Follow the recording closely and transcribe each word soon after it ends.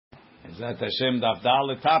Zat Hashem Daf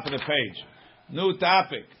Dal, top of the page. New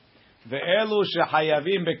topic. Ve'elu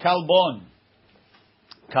shehayavim bekalbon.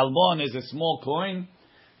 Kalbon is a small coin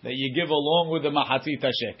that you give along with the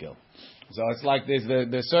mahatzita shekel. So it's like there's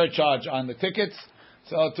the surcharge on the tickets.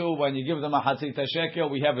 So too, when you give the mahatzita shekel,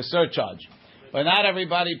 we have a surcharge. But not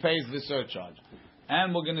everybody pays the surcharge.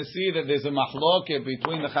 And we're going to see that there's a mahloket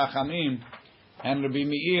between the Chachamim and Rabbi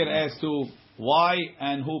Meir as to why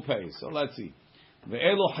and who pays. So let's see.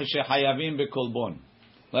 Ve'elu shehayavim bekolbon.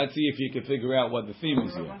 Let's see if you can figure out what the theme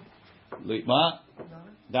is here.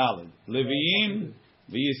 Daled. Leviim,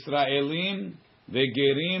 v'Yisraelim,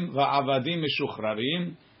 v'gerim, v'avadim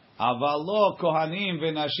meshuchrarim, aval lo kohanim,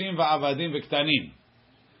 v'nashim, v'avadim, v'ktanim.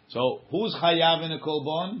 So, who's chayav in a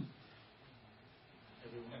kolbon?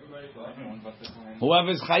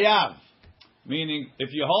 Whoever's chayav. Meaning,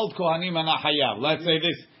 if you hold kohanim and not chayav, let's say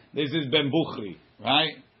this is Ben Bukhri,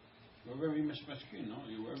 right? Whoever you mashkin, no?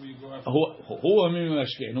 Whoever you go after.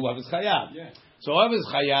 Whoever's chayav. Yeah. So whoever's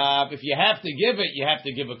chayav, if you have to give it, you have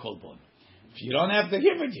to give a kolbon. If you don't have to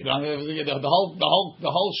give it, you don't have to give it. The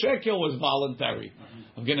whole shekel was voluntary.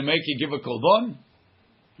 Mm-hmm. I'm going to make you give a kolbon.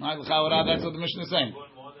 That's what the Mishnah is saying.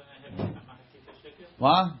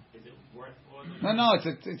 What? Is it worth more than No,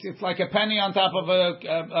 it's like a penny on top of a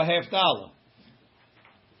 $50,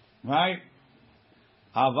 right?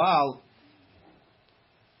 Aval.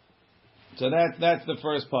 So that's the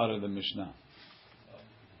first part of the Mishnah.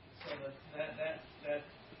 So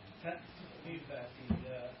that means that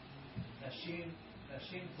the Nashim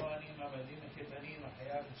Kohanim Avadim and Ketanim are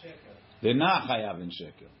Chayav in shekel. They're not chayav in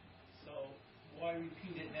shekel. So why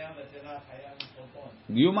repeat it now that they're not Chayav in kolbon?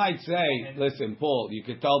 You might say, listen, Paul, you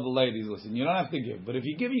could tell the ladies, listen, you don't have to give, but if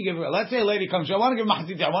you give, you give. Let's say a lady comes, I want to give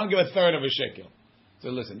mahatzita, I want to give a third of a shekel. So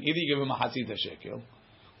listen, either you give a mahatzita shekel,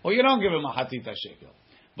 or you don't give a mahatzita shekel.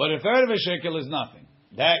 But a third of a shekel is nothing.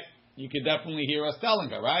 That you could definitely hear us telling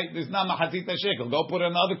her, right? This is not mahatzita shekel. Go put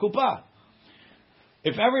another kuppah.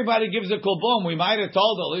 If everybody gives a kolbon, we might have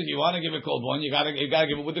told her, you want to give a kolbon, you gotta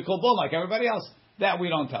give it with the kolbon like everybody else. That we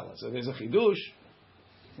don't tell her. So there's a chidush.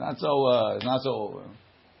 It's not so.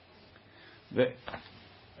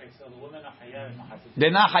 so the women are chayav in mahatzita.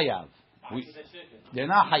 They're not chayav. They're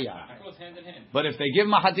not chayav. It goes hand in hand. But if they give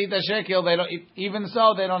mahatzita shekel, they don't. Even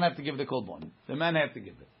so, they don't have to give the kolbon. The men have to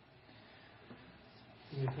give it.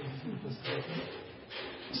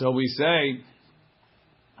 So we say,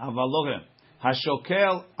 Avalohem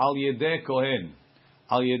hashokel al yedei kohen,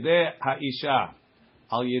 al yedei haisha,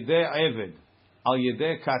 al yedei eved, al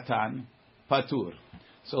yedei katan, patur.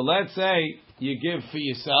 So let's say you give for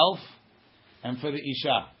yourself and for the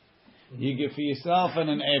isha. You give for yourself and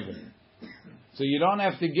an eved. So you don't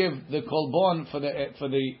have to give the kolbon for the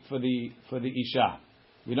isha.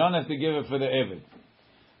 You don't have to give it for the eved.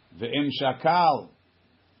 Ve'im shakal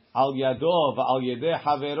al yado va'al yedei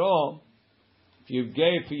havero. If you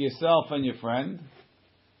gave for yourself and your friend,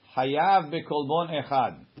 hayav bekolbon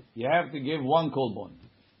echad. You have to give one kolbon.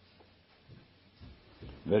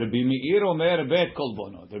 Rabbi Meir omer bet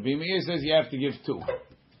kolbonot. Rabbi Meir says you have to give two.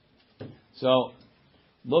 So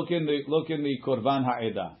look in the korban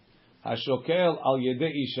ha'edah. Hashokel al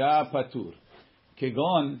yedei isha patur.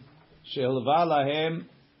 Kegon she'ilva lahem.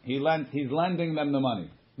 He's lending them the money.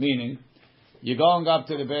 Meaning, you're going up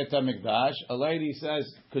to the Beit HaMikdash. A lady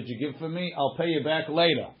says, "Could you give for me? I'll pay you back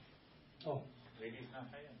later." Oh, lady's not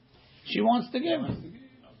chayav. She wants to give.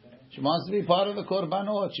 She wants to be part of the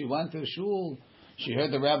korbanot. She went to shul. She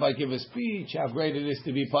heard the rabbi give a speech. How great it is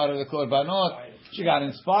to be part of the korbanot. She got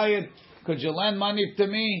inspired. Could you lend money to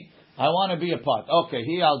me? I want to be a part. Okay,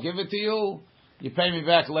 here, I'll give it to you. You pay me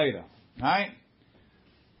back later. Right?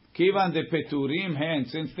 Kivan de peturim hen,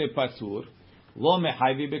 since they patur, lo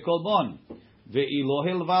mehayvi bekolbon. Ve'ilo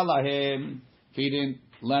hilva lahem, if he didn't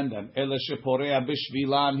lend them. Ela sheporea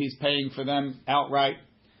bishvilam, he's paying for them outright.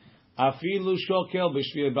 Afilu shokel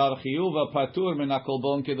bishvil bar chiyuva patur min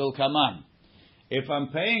hakolbon kedol kaman. If I'm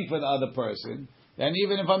paying for the other person, then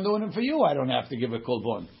even if I'm doing it for you, I don't have to give a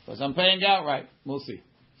kolbon. Because I'm paying outright. We'll see.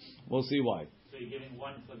 We'll see why. So you're giving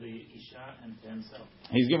one for the isha and for himself.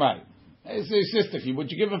 He's giving right. It's his sister.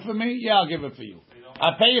 Would you give it for me? Yeah, I'll give it for you.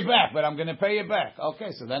 I'll pay you back, but I'm going to pay you back.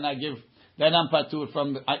 Okay, so then I'm patur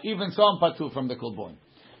from even so I'm patur from the kolbon.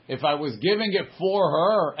 If I was giving it for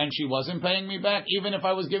her and she wasn't paying me back, even if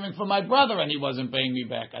I was giving for my brother and he wasn't paying me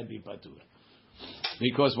back, I'd be patur.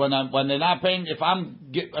 Because when they're not paying, if I'm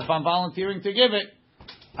volunteering to give it,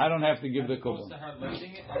 I don't have to give the kolbon. Opposed to her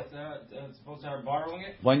lending it, as opposed to her borrowing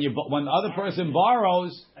it. When the other person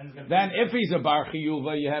borrows, then if he's a bar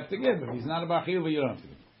chiyuva, you have to give. If he's not a bar chiyuva, you don't have to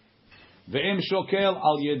give. Ve'im shokel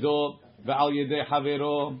al yedo ve'al yedei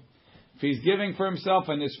havero. If he's giving for himself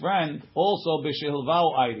and his friend, also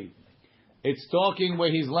b'shehilvau airi. It's talking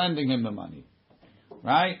where he's lending him the money,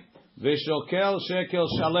 right? V'shokel shekel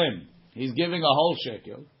shalem. He's giving a whole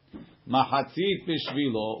shekel. Mahatzit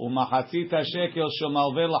b'shvilo umahatzit hashekel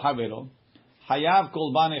shemalveh lahavero. Hayav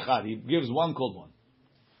kolban echad. He gives one kolban.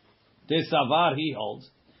 Tesavar he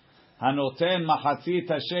holds. Hanoten mahatzit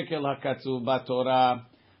hashekel hakatzuv b'Torah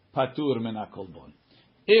patur min hakolban.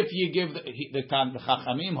 If you give the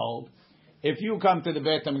Chachamim hold, if you come to the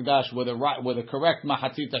Beit HaMikdash with a correct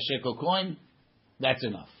mahatzit shekel coin, that's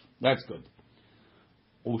enough. That's good.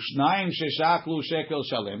 Ushnaim sheshaklu shekel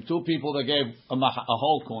shalem. Two people that gave a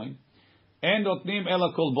whole coin. And otnim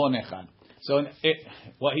ela kolbon echad. So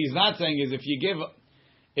what he's not saying is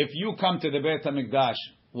if you come to the Beit HaMikdash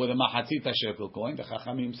with a mahatzit shekel coin, the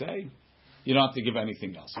Chachamim say, you don't have to give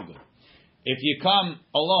anything else. You're good. If you come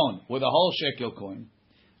alone with a whole shekel coin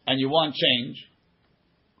and you want change,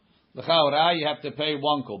 l'chaora you have to pay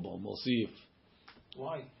one kolbon. We'll see if.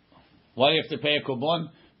 Why? Why do you have to pay a kolbon?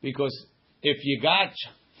 Because if you got,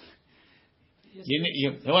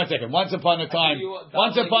 one second. Once upon a time,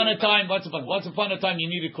 you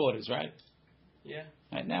needed quarters, right? Yeah.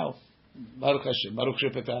 Right now, Baruch Hashem, Baruch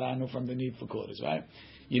Shepetaranu from the need for quarters, right?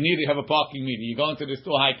 You need to have a parking meter. You go into the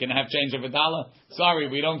store, hi, can I have change of $1? Sorry,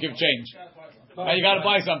 we don't give change. Right? You got to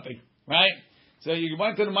buy something, right? So you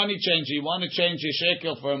went to the money changer. You want to change your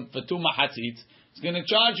shekel for 2 mahatzits. It's going to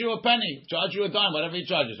charge you a penny, charge you a dime, whatever he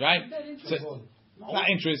charges, right? So, it's not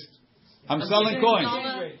interest. I'm selling coins.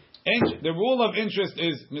 The rule of interest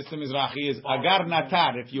is, Mr. Mizrahi, is agar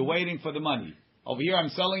natar, if you're waiting for the money. Over here, I'm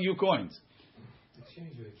selling you coins.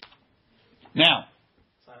 Now,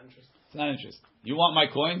 it's not interest. You want my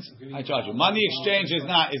coins? I charge you. Money exchange is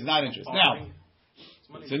not interest. Now,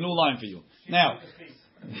 it's a new line for you. Now,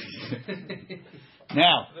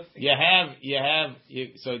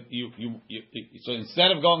 so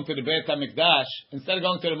instead of going to the Beit HaMikdash, instead of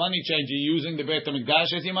going to the money changer, you're using the Beit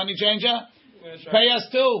HaMikdash as your money changer. Pay us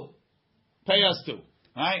two,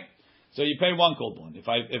 right? So you pay one kolbon.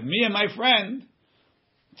 If me and my friend,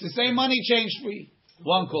 it's the same money change fee,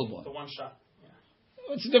 one kolbon. The one shot. Yeah.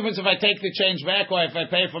 What's the difference if I take the change back or if I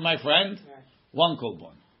pay for my friend? Yeah. One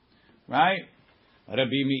kolbon, right?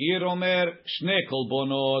 Rabbi Meir Omer shne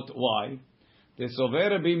kolbonot. Why? The sover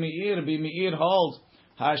Rabbi Meir holds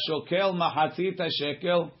hashokel mahatzit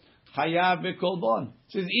shekel chayav bekolbon.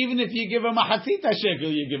 Says even if you give a mahatzit shekel,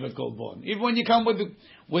 you give a kolbon. Even when you come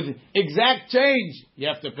with exact change, you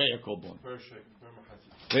have to pay a kolbon.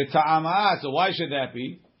 So why should that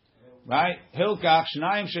be? Right? Hilkach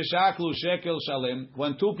shnaim sheshaklu shekel shalim.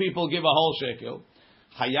 When two people give a whole shekel,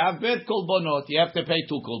 chayav bet kolbonot. You have to pay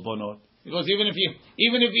 2 kolbonot. Because even if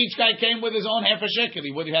each guy came with his own half a shekel,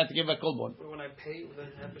 he would have to give a kolbon. But when I pay with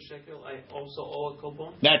half a shekel, I also owe a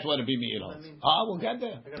kolbon? That's what a b'meir holds. We'll get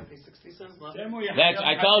there. I got to pay 60 cents?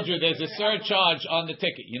 I told you, there's a surcharge on the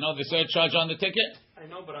ticket. You know the surcharge on the ticket? I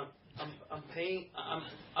know, but I'm paying,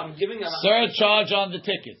 I'm giving a... Surcharge on the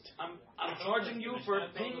ticket. I'm charging you for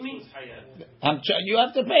paying me? You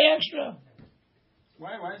have to pay extra.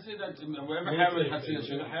 Why is it that whoever have a hatzir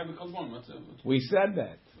should have a kolbon? We said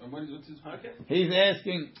that. What's his okay. He's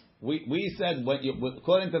asking. We said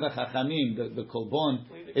according to the Chachamim, the kolbon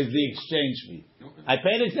is the exchange fee. Okay. I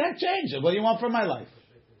paid exact change. What do you want from my life?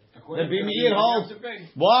 The b'meir holds.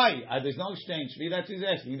 Why? There's no exchange fee. That's his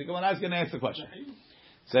asking. The Gemara is going to ask the question.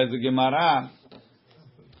 Says the Gemara,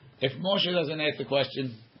 if Moshe doesn't ask the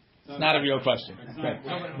question, it's not a real question. Okay.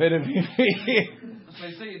 But if so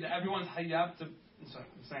I say that everyone's hayav to.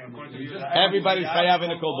 Everybody's chayav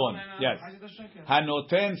in a kolbon. Yes.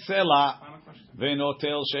 Hanoten sela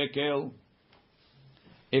v'notel shekel.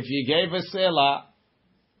 If you gave a sela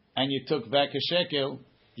and you took back a shekel,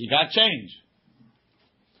 you got change.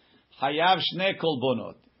 Chayav shne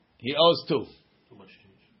kolbonot. He owes 2. Too much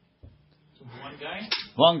change.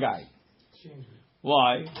 One guy.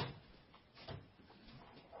 Why?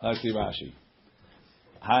 Let's see Rashi.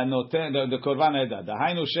 The Korban Eda.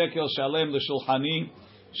 Dahainu shekel shalem l'shulchani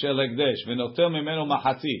shel hekdesh v'notel mimenu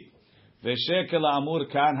mahatzit v'shekel ha'amur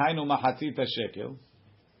kan hainu mahatzit hashekel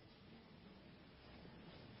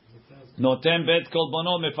noten bet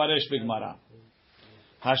kolbono mefaresh b'Gemara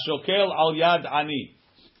hashokel al yad ani.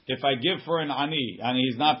 If I give for an ani and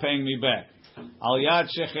he's not paying me back, al yad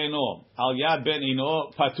shecheno al yad ben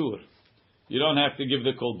ino patur. You don't have to give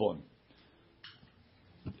the kolbon.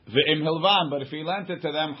 Ve'im hilvan, but if he lent it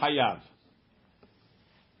to them, hayav.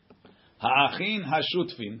 Ha'achin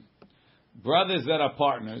hashutfin, brothers that are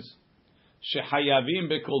partners, shehayavim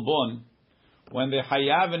bekolbon, when they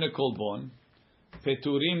hayav in a kolbon,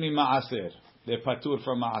 peturim mi ma'aser, they patur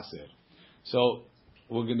from ma'aser. So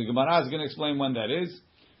The Gemara is going to explain when that is.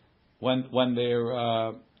 When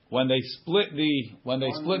they split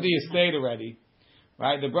the estate already,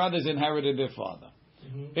 right? The brothers inherited their father.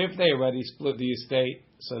 If they already split the estate,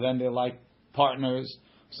 so then they're like partners.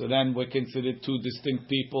 So then we're considered two distinct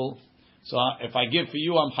people. So if I give for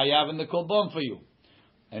you, I'm hayav in the kolbon for you.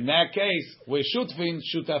 In that case, we're shutafim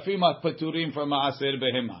at peturim for ma'aser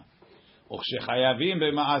behema. Uchshechayavim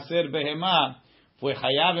b'ma'aser behema. If we're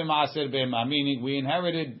hayav in ma'aser behema, meaning we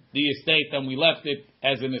inherited the estate and we left it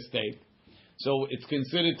as an estate. So it's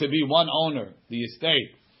considered to be one owner, the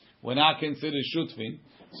estate. We're not considered shutfin.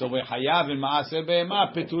 So we're hayav in ma'aser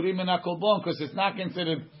behema, peturim in kolbon, because it's not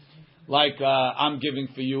considered like I'm giving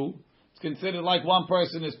for you. It's considered like one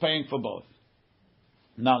person is paying for both.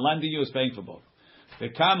 Not lending you is paying for both. The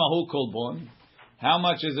kamahu kolbon. How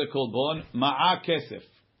much is a kolbon? Ma'a kesef.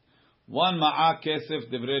 One ma'a kesef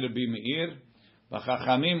divrei Rabbi Meir. The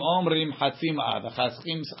chachamim omrim hatzi ma'a. The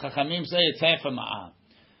chachamim say it's half a ma'a.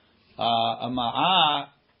 A ma'a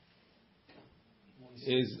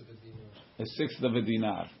is a sixth of a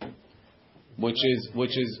dinar, which is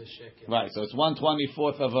right. So it's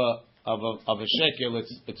 1/24th of a shekel.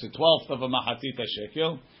 It's a 12th of a mahatzita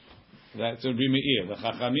shekel. That's Rabbi Meir. The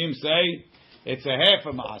chachamim say it's a half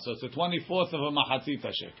a ma'a, so it's a 24th of a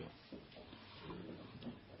mahatzita shekel.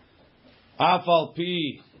 Afal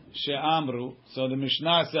pi she'amru. So the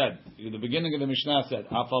Mishnah said, the beginning of the Mishnah said,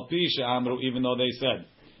 Afal pi she'amru, even though they said,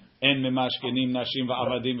 En memashkenim nashim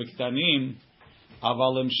va'avadim v'ktanim,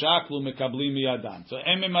 aval imshaklu mekablim miyadan. So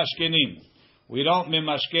en memashkenim, we don't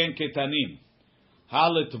memashken ketanim.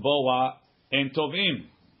 Halet boa en tovim.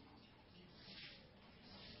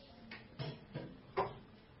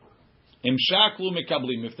 Imshaklu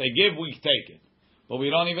mekablim. If they give, we take it, but we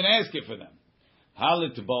don't even ask it for them.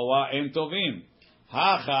 Halet boa en tovim.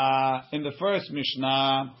 Hacha, in the first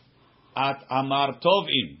Mishnah, at amar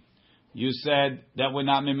tovim, you said that we're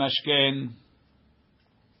not mimashken.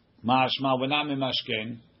 Mashma, we're not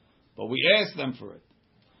mimashken, but we asked them for it.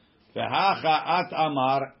 Vehacha at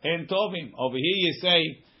amar en tovim. Over here you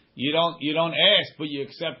say you don't ask, but you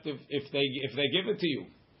accept if they give it to you.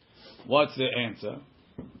 What's the answer?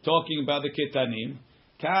 Talking about the ketanim.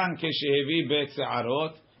 Kan keshehevi bet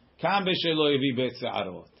se'arot, kan beshelo hevi bet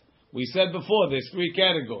se'arot. We said before there's three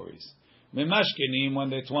categories. Mimashkenim when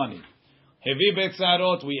they're 20. Hevi bet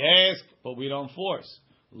se'arot we ask, but we don't force.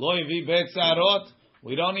 Lo hevi bet se'arot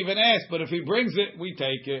we don't even ask, but if he brings it, we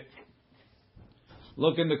take it.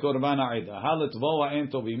 Look in the Korban Ha'edah. Halet voa en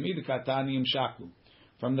tovim mid katanim shaklu.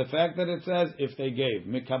 From the fact that it says if they gave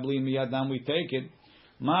mikablim miyadam we take it.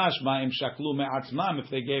 Mashma im shaklu me'atzmam, if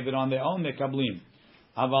they gave it on their own mikablim.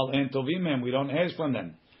 Aval en tovim we don't ask from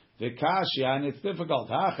them. V'kashya, and it's difficult.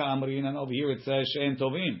 Hacha amrin, and over here it says she'en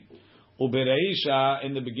tovim. Ubereisha,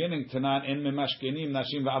 in the beginning, tanan en memashkenim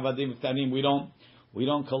nashim va'avadim ktanim, we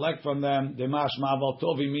don't collect from them. Demashma aval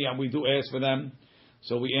tovim mi, we do ask for them.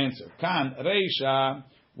 So we answer. Kan reisha,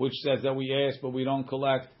 which says that we ask but we don't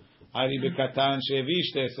collect. Ari bekatan she'evi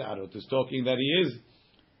shte se'arot, is talking that he is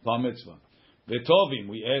bar mitzvah. V'tovim,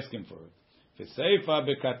 we ask him for it. V'seifa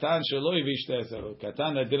bekatan shelo hevi shte se'arot,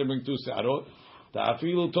 katan that didn't bring two se'arot.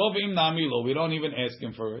 Ta'afilu tovim namilo, we don't even ask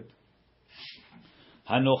him for it.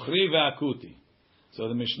 Hanochri ve'akuti. So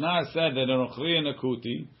the Mishnah said that hanochri and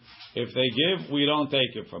akuti, if they give, we don't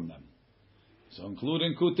take it from them. So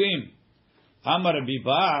including kutim. Amar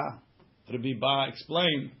Rabbi Ba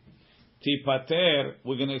explained, Tipater,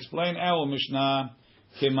 we're going to explain our Mishnah,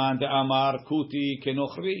 Keman de Amar kuti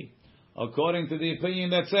kenochri. According to the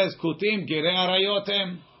opinion that says, Kutim girei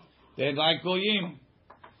arayotem, they're like goyim.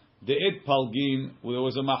 The it palgin, there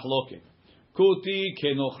was a mahloket. Kuti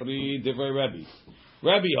kenochri divrei Rabbi.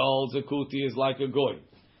 Rabbi holds a kuti is like a goy.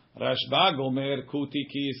 Rashba gomer kuti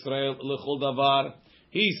ki Yisrael lechol davar.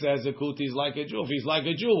 He says a kuti is like a Jew. If he's like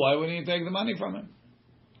a Jew, why wouldn't you take the money from him?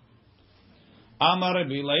 Amar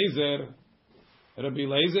Rabbi Leizer. Rabbi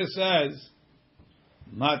Leizer says,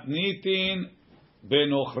 Matnitin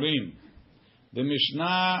benochrim. The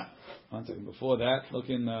Mishnah, one second, before that, look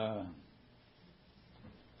in the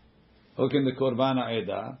Korban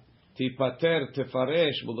Ha'edah. Tipater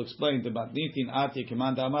tefaresh will explain the Matnitin ati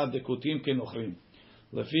keman damar de kutim kenochrim.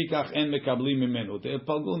 Lefikach en mekablim mimenu. The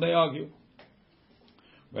Palgun, they argue.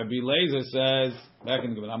 Rabbi Leizer says, back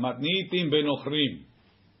in the Gemara, Matnitim benochrim.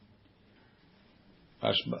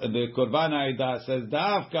 The Korban Ha'edah says,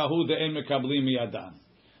 Davka hu de'en mekablim miyadan.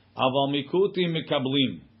 Aval mikutim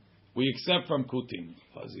mekablim. We accept from kutim.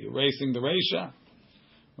 Was he erasing the Reisha?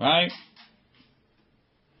 Right?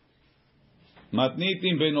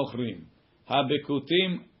 Matnitim benochrim. Ha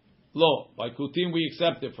bekutim lo. By kutim we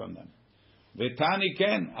accept it from them. Vetani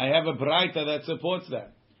ken. I have a braita that supports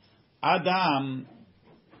that. Adam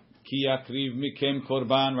ki yakriv mikem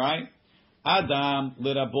korban, right? Adam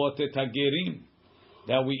lerabot et hagerim.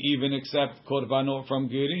 That we even accept korbanot from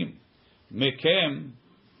gerim. Mikem,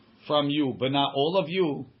 from you, but not all of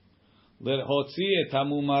you. Lerhotzi et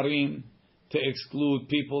hamumarim, to exclude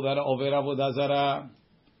people that are over avodah zarah.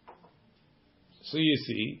 So you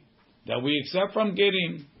see that we accept from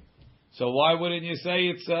gerim. So why wouldn't you say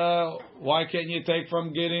it's? Why can't you take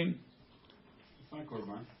from gerim? It's not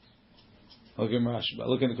korban. Look in Rashi.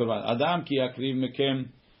 Look in the korban. Adam ki yakriv mekem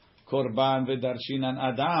korban v'darshinan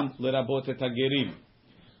Adam lerabot et hagerim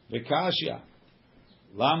v'kashya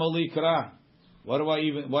lama likra. Why do I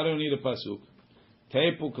need a pasuk?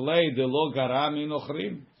 Tepuk lei de lo gara mi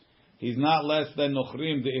nochrim. He's not less than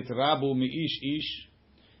nochrim de itrabu mi ish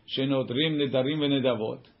shenodrim nedarim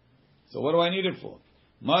v'nedavot. So what do I need it for?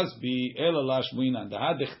 Must be ela lashmuinan. The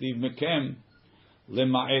hadechtiv mekem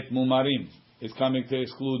lema'et mumarim. It's coming to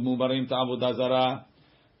exclude mumarim to avodah zarah.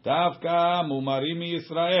 Davka mumarim mi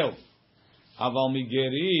Yisrael. Aval mi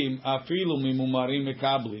gerim afilu mi mumarim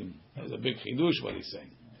mekablim. There's a big chidush what he's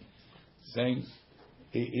saying. Saying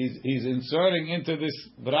he's inserting into this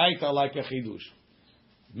braita like a chidush.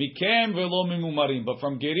 Mikem velo mi mumarim, but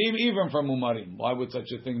from gerim, even from mumarim. Why would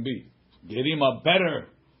such a thing be? Gerim are better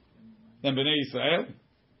than Bnei Israel.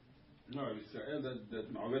 No, Israel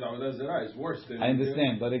that Ma'aved Avodah Zarah is worse than. I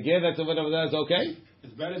understand, but a ger that's over Avodah is okay.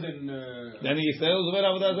 It's better than. Then Israel is over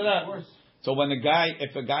Avodah Zarah. Of course. So when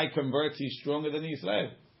if a guy converts, he's stronger than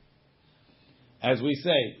Israel. As we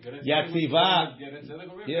say, Yativa.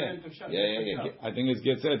 Yeah. I think it's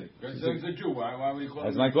Getzedek. Getzedek's a Jew. Why would he call?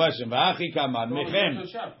 That's my question. V'achi kamad mechem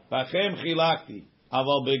v'chem chilakti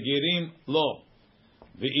aval begirim lo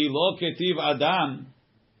v'ilo ketiv adam.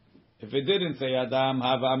 If it didn't say Adam,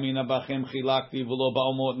 have amina bachem chilakti v'lo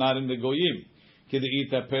ba'omot, not in the goyim.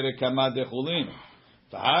 Kideita perek kamad dechulin.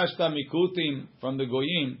 V'hashta mikutim from the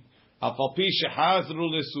goyim. Afal pi shehazru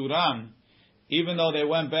lesuram, even though they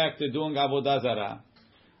went back to doing avodah zarah.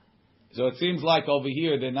 So it seems like over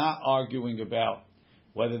here they're not arguing about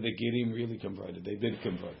whether the Girim really converted. They did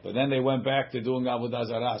convert, but then they went back to doing avodah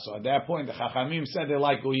zarah. So at that point, the Chachamim said they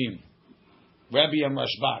like goyim. Rabbi and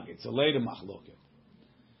Rashbag. It's a later machloket.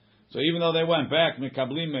 So even though they went back,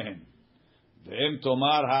 mikablim mehem. Ve'em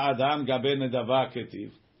tomar ha'adam gabe nedava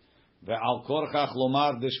ketiv. Ve'al korchach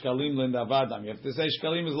lomar de shkalim l'nedavadam. You have to say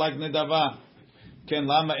shkalim is like nedava. Ken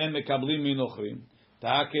lama en mikablim minochrim.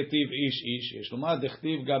 Ta'a ketiv ish. Yesh lomar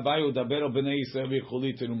dechtiv gabayu dabero b'nei Yisrael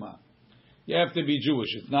v'chuli teruma. You have to be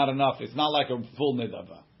Jewish. It's not enough. It's not like a full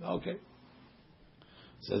nedava. Okay.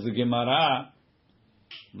 Says the Gemara,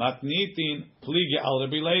 matnitin pligi al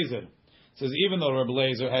Rabbi Lezer. Says even though Rabbi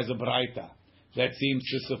Lezer has a braita that seems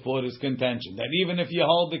to support his contention, that even if you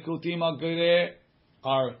hold the kutim al gereh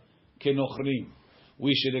are kenochrim,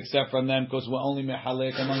 we should accept from them because we're only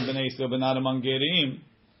mehalek among bnei Yisrael but not among gerim.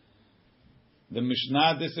 The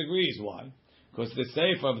Mishnah disagrees. Why? Because the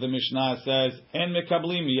seif of the Mishnah says en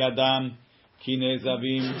mekablim yadam kine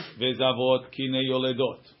zavim vezavot kine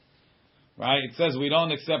yoledot. Right? It says we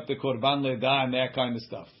don't accept the korban leda and that kind of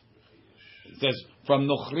stuff. It says from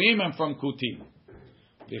nochrim and from kutim.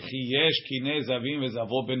 V'chiyesh kinei zavim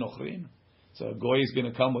v'zavot benochrim. So a goy is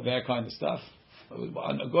going to come with that kind of stuff.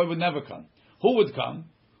 A goy would never come. Who would come?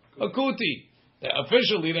 A kuti.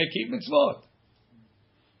 Officially, they keep mitzvot.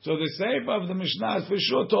 So the seif of the Mishnah is for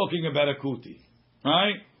sure talking about a kuti,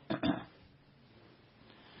 right?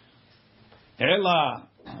 Ela,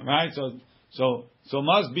 right? So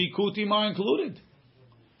must be kutim are included.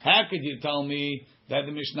 How could you tell me that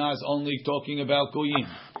the Mishnah is only talking about goyim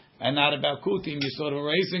and not about kutim? You're sort of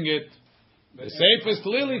erasing it. The Seif is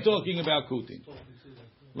clearly talking about kutim.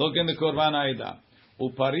 Look in the Korban Aida.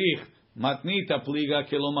 Uparich matnita pliga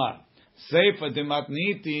kilomar. Seifa de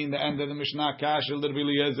matniti in the end of the Mishnah Kashel Rabbi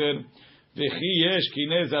Eliezer. V'chi yesh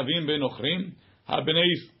kinei zavim benochrim ha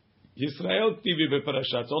bnei Yisrael tivi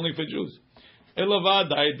beparashat. It's only for Jews.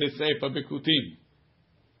 Elavadai de seifa bekutim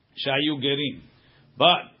shayu gerim.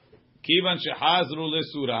 But kivan shehazru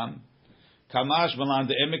lesuram kamash malan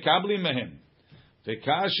de emekabli mehem.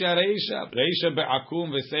 V'kashya reisha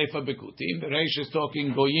be'akum v'seifa bekutim. The reisha is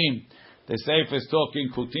talking goyim. The seifa is talking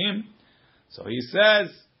kutim. So he says,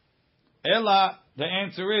 Ella, the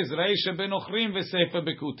answer is reisha benochrim v'seifa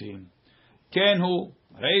bekutim. Kenhu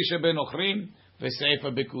reisha benochrim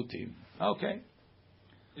v'seifa bekutim. Okay.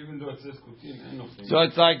 Even though it says kutim and nochrim. So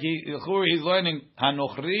it's like he's learning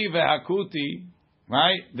hanochri ve'hakuti.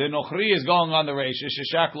 Right? The nochri is going on the reisha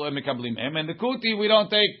sheshaklu emekablim em, and the kuti we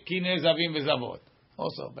don't take kinei zavim v'zavot.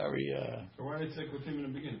 Also very. So why did it say kutim in the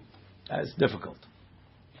beginning? That's difficult.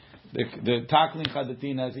 The Taklin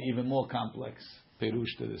Chadatin has an even more complex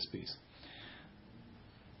perush to this piece.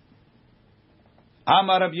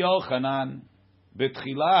 Amar Rabbi Yochanan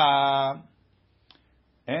betchila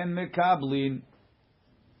en mekablin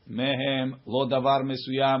mehem lo davar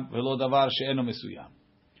mesuyam velo davar she'eno mesuyam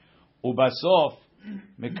ubasof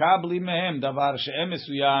mekabli mehem davar she'en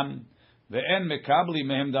mesuyam ve'en mekabli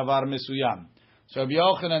mehem davar mesuyam. So Rabbi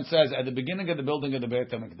Yochanan says at the beginning of the building of the Beit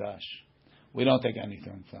HaMikdash, we don't take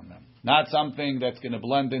anything from them. Not something that's going to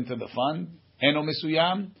blend into the fund, eno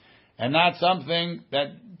mesuyam, and not something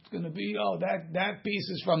that's going to be, that piece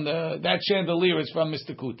is from that chandelier is from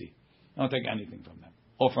Mr. Kuti. Don't take anything from them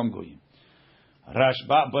or from Goyim.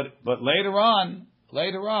 Rashba, but later on,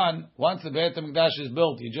 once the Beit HaMikdash is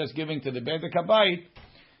built, you're just giving to the Beit HaKabayit.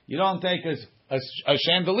 You don't take a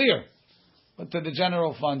chandelier, but to the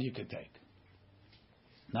general fund you could take.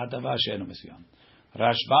 Not davar she'enu mesuyam.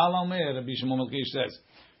 Rashba Omer, Rabbi Shimon Malkish says,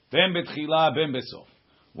 ben betchila ben besof,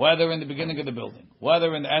 whether in the beginning of the building,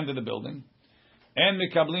 whether in the end of the building, en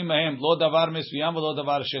mikablim mehem lo davar mesuyam v'lo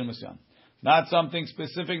davar she'enu mesuyam. Not something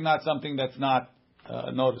specific, not something that's not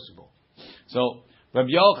noticeable. So Rabbi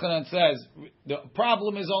Yochanan says the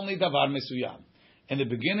problem is only davar mesuyam. In the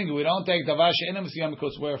beginning, we don't take davar she'enu mesuyam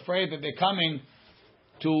because we're afraid that they're coming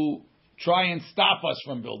to try and stop us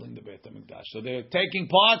from building the Beit HaMikdash. So they're taking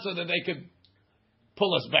parts so that they could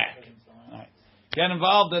pull us back. Right. Get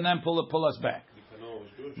involved and then pull us back.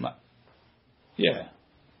 Yeah.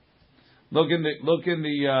 Look in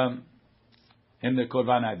the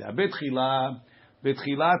Korban Aida.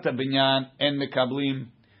 Betchilat habinyan en mekablim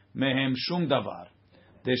mehem shum davar.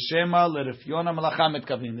 Deshema lerifyona malacha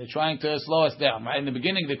metkavlim. They're trying to slow us down. Right in the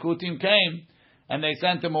beginning, the Kutim came and they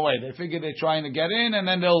sent them away. They figured they're trying to get in, and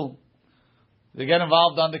then they get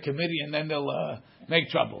involved on the committee, and then they'll make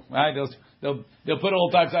trouble. Right? They'll put all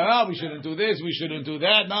types of, we shouldn't do this, we shouldn't do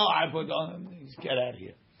that. No, get out of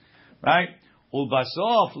here. Right?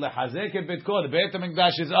 Ulbasof lehazek bet kol. The Beit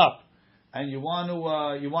HaMikdash is up, and you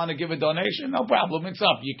want to give a donation? No problem, it's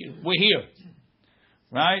up. We're here.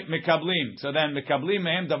 Right? Mekablim. So then mekablim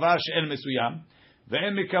mehem davar she'en mesuyam,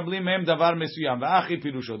 ve'en mekablim mehem davar mesuyam. Ve'achi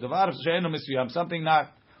pirusho davar she'en mesuyam. Something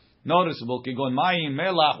not noticeable. Kigon mayim,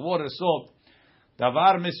 melach, water, salt.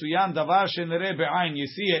 Davar mesuyam, davar she'nere be'ayin. You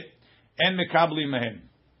see it. En mekablim mehem.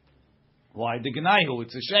 Why? The Gnaihu.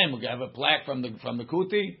 It's a shame. We have a plaque from the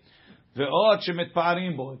Kuti. Ve'ot shemet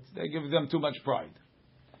parim bo. They give them too much pride.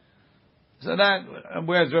 So that,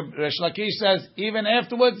 whereas Resh Lakish says, even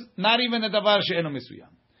afterwards, not even a davar she'enu mesuyam.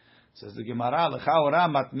 Says the Gemara, l'chaora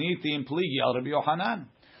matniti im pligi al Rabbi Yochanan.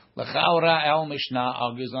 L'chaora el Mishnah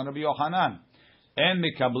argues on Rabbi Yochanan. En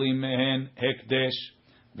mikablim mehen hekdesh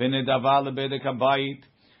v'nedava lebedek habayit.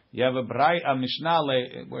 You have a Mishnah,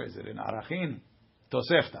 where is it, in Arachin?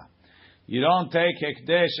 Tosefta. You don't take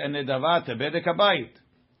hekdesh and nedava to bedek habayit.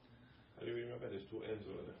 How do you read it? There's two ends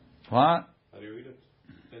over there. What? How do you read it?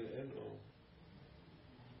 N or?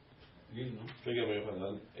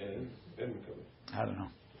 I don't know.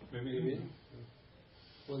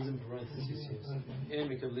 One's in parentheses. En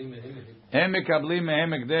mikablim mehem. En mikablim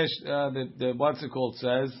mehem hekdesh. The what's it called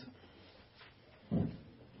says.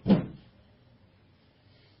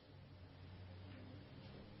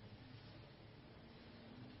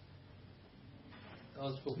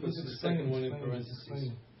 The second one in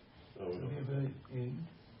parentheses.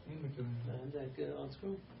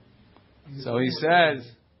 So he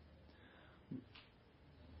says,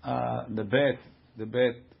 the bet,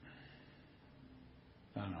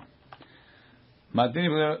 I don't know.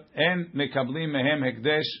 En mekablim mehem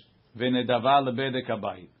hekdesh v'nedava lebedek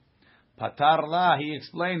habayit. Patar la, he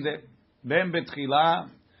explained it, ben betchila,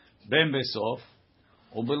 ben besof,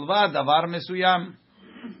 ubilvad davar mesuyam.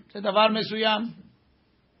 It's a davar mesuyam.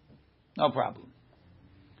 No problem.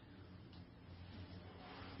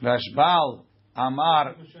 Rashbal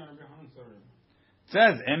Amar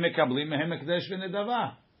says, "En mekablim mehem hekdesh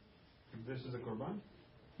v'nedava." This is a korban.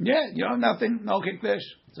 Yeah, nothing, no hekdesh.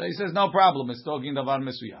 So he says, no problem. It's talking davar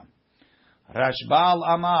mesuyam. Rashbal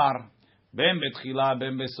Amar ben betchila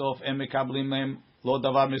ben besof en mekablim mehem lo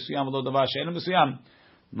davar mesuyam lo davar she'enu mesuyam.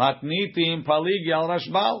 Matnitim paligi al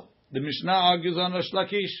Rashbal. The Mishnah argues on Resh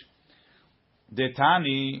Lakish.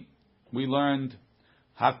 Detani, we learned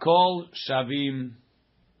Hakol Shavim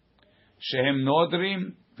Shehem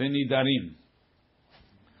Nodrim V'Nidarim.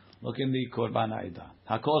 Look in the Korban Aida.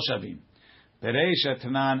 Hakol Shavim. Pereish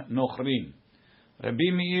Etnan Nochrim.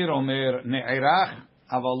 Rabbi Meir Omer Ne'erach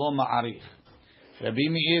Avalo Ma'arich. Rabbi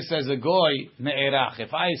Meir says a goy Ne'erach.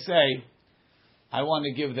 If I say I want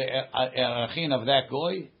to give the erachin of that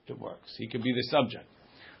goy, it works. He could be the subject.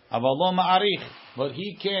 Avalo ma'arich. But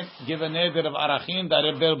he can't give a neder of arachim that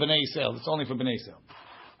are b'nei Yisrael. It's only for b'nei Yisrael.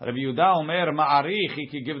 Rabbi Yehuda Omer ma'arich, he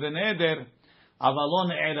could give the neder, avalo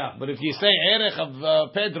ne'erach. But if you say erech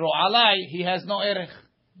of Pedro alai, he has no erech.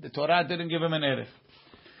 The Torah didn't give him an erech.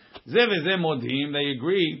 Ze v'ze modim, they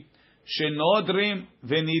agree, shenodrim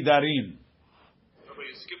v'nidarim.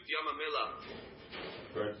 You skipped Yam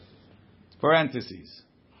HaMelah. Parentheses.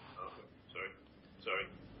 Sorry.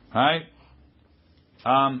 Right?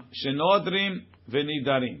 Shenodrim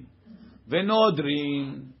v'nidarim.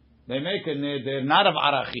 V'nodrim, they make a neder, not of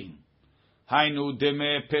arachim. Hainu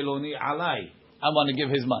deme peloni alai. I want to give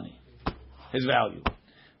his money, his value.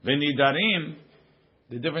 V'nidarim,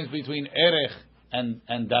 the difference between erech and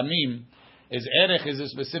damim is erech is a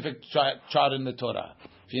specific chart in the Torah.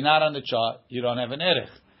 If you're not on the chart, you don't have an erech.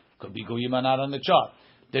 Could be goyim are not on the chart.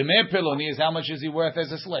 Deme peloni is how much is he worth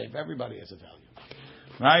as a slave. Everybody has a value.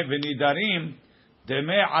 Right? V'nidarim,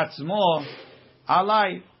 deme atzmo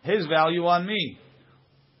alai, his value on me.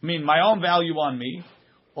 I mean, my own value on me.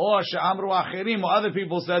 Or she'amru achirim, or other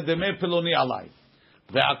people said, deme peloni alai.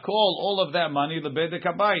 Ve'akol, all of that money, lebedek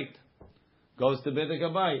habayit, goes to bedek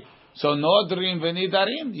habayit. So nodrim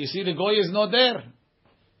v'nidarim, you see the goy is not there.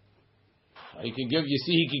 He can give, you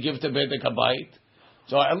see he can give to bedek habayit.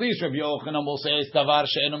 So at least Rabbi Yochanan will say, it's davar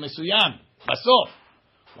she'enu mesuyam. Basof.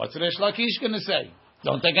 What's Resh Lakish going to say?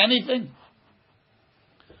 Don't take anything.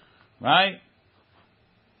 Right?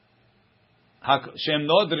 Shem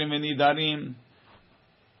nodrim v'nidarim.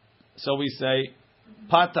 So we say,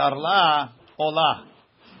 patar la olah.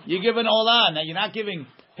 You give an olah. Now you're not giving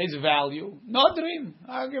his value. Nodrim.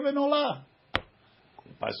 I'll give an olah.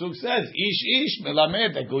 Pasuk says, ish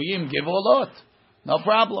melamed, the goyim give olot. No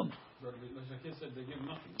problem.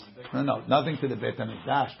 No, nothing to the Beit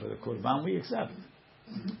HaMikdash. For the Korban we accept.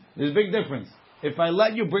 There's a big difference. If I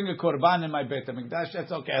let you bring a Korban in my Beit HaMikdash,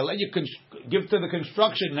 that's okay. I let you give to the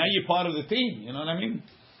construction, now you're part of the team. You know what I mean?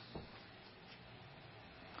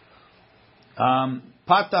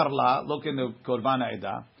 Patar la, look in the Korban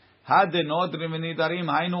Ha'edah. Had the nodrim v'nidarim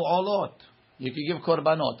hainu olot. You can give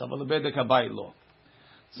Korbanot, aval bedek habayit lo.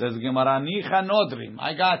 Says Gemara, nicha nodrim,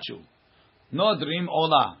 I got you. Nodrim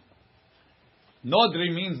olah.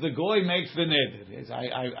 Nodrim means the goy makes the neder.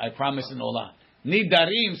 I promise an olah.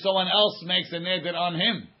 Nidarim, someone else makes a neder on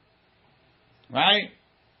him. Right?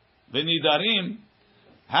 The nidarim,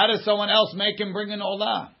 how does someone else make him bring an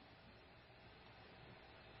olah?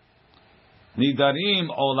 Nidarim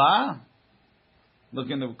olah. Look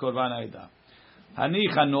in the Korban Ha'edah.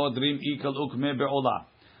 Hanicha nodrim ikal ukme be'olah.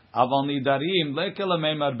 Aval nidarim lekel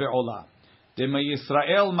memar be'olah. Dema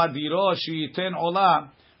Yisrael madiro sheyiten olah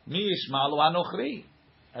mi yishmalu hanochri.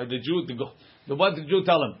 What did the Jew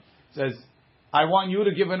tell him? Says, I want you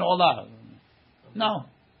to give an olah. No,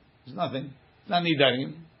 there's nothing. It's not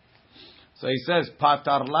nidarim. So he says,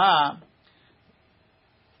 patar la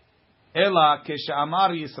ela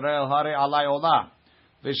keshamar Yisrael hare alay olah.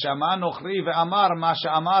 V'shama nochri ve'amar ma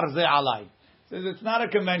she'amar ze alay. Says it's not a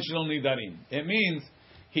conventional nidarim. It means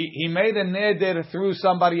he made a neder through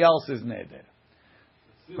somebody else's neder.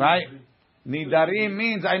 Right? Nidarim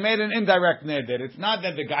means I made an indirect neder. It's not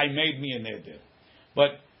that the guy made me a neder.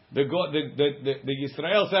 But the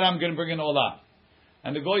Yisrael said, I'm going to bring an olah.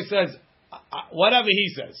 And the goy says, whatever he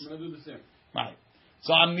says. I'm going to do the same. Right.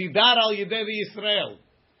 So I'm nidar al yedei Yisrael.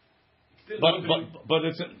 But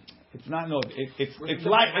it's not no. It's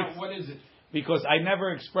like what is it? Because I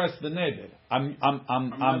never expressed the neder.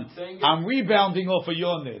 I'm rebounding off of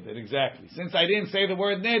your neder exactly. Since I didn't say the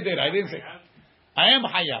word neder, I didn't say. I am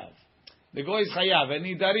hayav. The goy is hayav and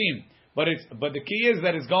nidarim. But the key is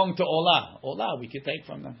that it's going to olah. Olah we can take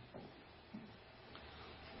from them.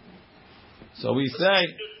 So we say.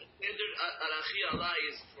 Arachi Allah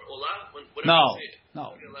is for olah.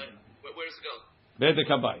 No. Where does it go? Bedek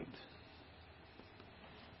habayit.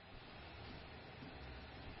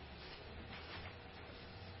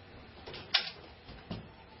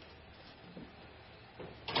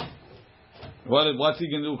 What's he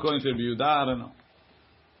going to do according to Rabbi Yehuda? I don't know.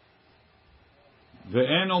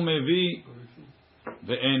 Ve'eno mevi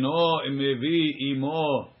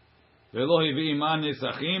imo ve'lo hevi iman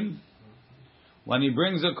nesachim. When he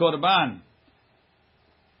brings a korban,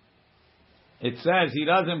 it says he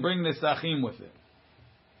doesn't bring nesachim with it.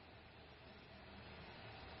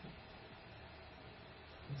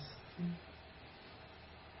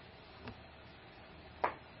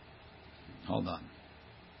 Hold on.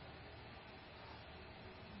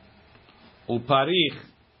 Uparich.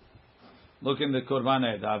 Look in the Korban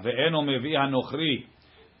Ha'edah. Ve'eno mevi hanochri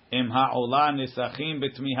im ha'olah nesachim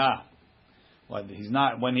betmiha. He's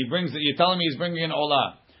not. When he brings it, you're telling me he's bringing an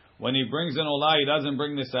olah. When he brings an olah, he doesn't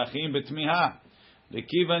bring nesachim b'tmiha.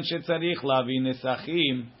 L'kivan shetzarich lavi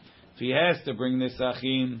nesachim. If he has to bring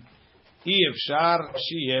nesachim, ifshar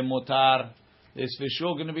sheyeh motar. There's for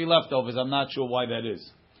sure going to be leftovers. I'm not sure why that is.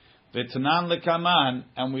 V'tanan lekaman,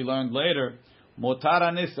 and we learned later, motar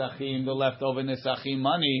nesachim, the leftover nesachim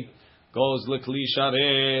money, goes l'kli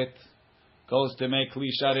sharet, goes to make kli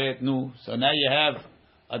sharet nu. So now you have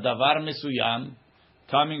a davar mesuyam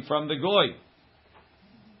coming from the goy.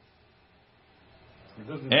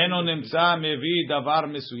 Eno nimtza mevi davar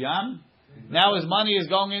mesuyam. Now his money is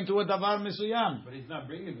going into a davar mesuyam. But he's not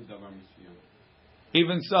bringing the davar mesuyam.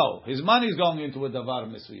 Even so, his money is going into a davar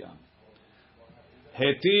mesuyam.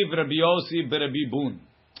 Hetiv Rabbi Yossi b'Rabbi Bun.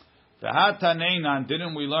 V'hataneinan,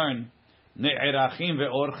 didn't we learn ne'erachim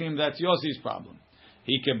ve'orchim? That's Yossi's problem.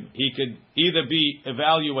 He could either be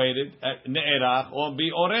evaluated at ne'erach or be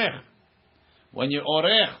orech. When you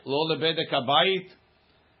orech lo lebedek habayit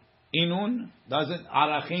inun, doesn't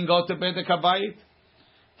arachim go to bedek habayit?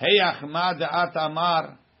 Heyach ma da'at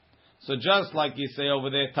amar. So just like you say over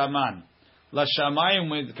there, taman la shamayim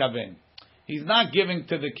mitkaven. He's not giving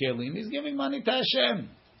to the kelim; he's giving money to Hashem.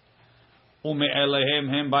 Ume'elehem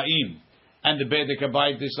hem ba'im, and the bedek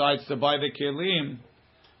habayit decides to buy the kelim.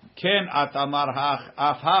 Ken atamar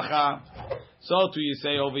afhacha. So too you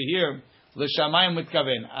say over here, l'shamayim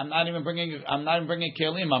mitkaven. I'm not even bringing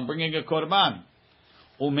kelim. I'm bringing a korban.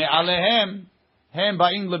 Ume'alehem hem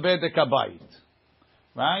ba'im lebedek habayit.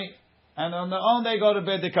 Right, and on their own they go to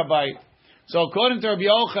bedek habayit. So according to Rabbi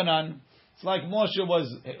Yochanan, it's like Moshe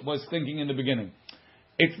was thinking in the beginning.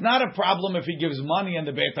 It's not a problem if he gives money and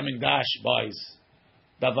the Beit HaMikdash buys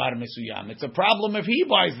davar mesuyam. It's a problem if he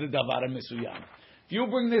buys the davar mesuyam. If you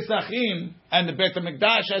bring this achim and the Beit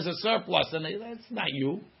HaMikdash has a surplus, and that's not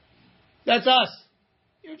you, that's us.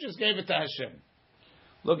 You just gave it to Hashem.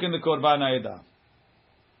 Look in the Korban Ha'edah.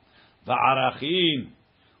 Va'arachim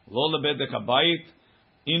lo lebedek habayit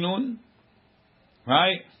inun,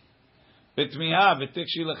 right? Betmiha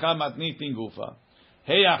v'tikshi lecha matnitin gufa.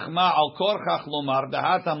 Hey achma al korchach lomar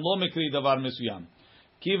dahatam lo mikri davar mesuyam.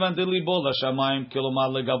 Kivan delibo l'shamayim kilomar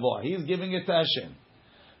legavoa. He's giving it to Hashem.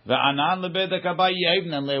 Ve'anan lebedek habayit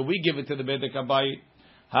yevnan le. We give it to the bedek habayit.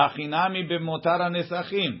 Hachinami b'motar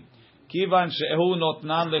hanesachim. Kivan shehu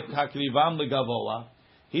notnan lehakrivam legavoa.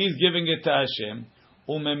 He's giving it to Hashem.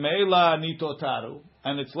 Umemela nitotaru.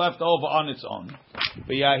 And it's left over on its own.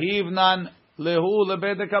 V'yahivnan lehu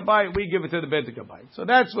lebedek habayit. We give it to the bedek habayit. So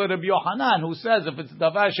that's what Rabbi Yochanan, who says if it's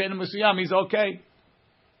davar she'en mesuyam, he's okay.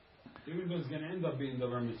 Even though it's going to end up being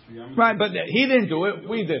davar mesuyam. Right, but he didn't do it.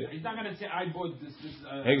 We did it. He's not going to say I bought this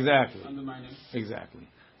exactly. under my name. Exactly.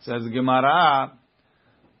 Says Gemara,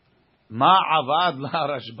 ma avad la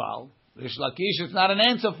Rashbal. Rish Lakish, it's not an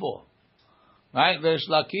answer for. Right? Rish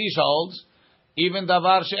Lakish holds even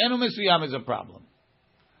davar she'enu mesuyam is a problem.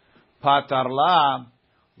 Patar la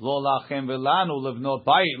lo lachem velanu levnot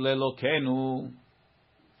bayit lelokenu.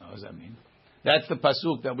 What does that mean? That's the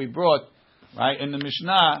pasuk that we brought, right, in the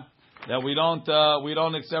Mishnah, that we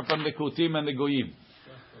don't accept from the Kutim and the Goyim.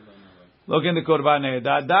 Look in the Korban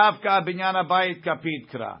Ha'edah. Davka binyan habayit kapit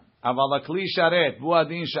kra. Aval hakli sharet vu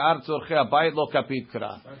adin she'ar tzorchei habayit lo kapit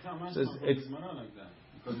kra.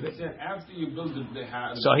 Because they said after you build it, they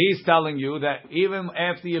have. So he's telling you that even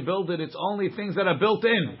after you build it, it's only things that are built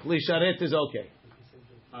in. Kli sharet is okay.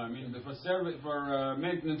 I mean, for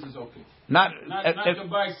maintenance is okay. Not to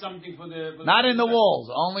buy something for the. Not in the walls,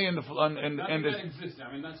 only in the that exists.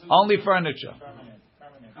 I mean, that's only furniture.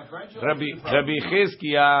 Rabbi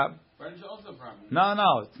Chizkiah. Furniture also a problem.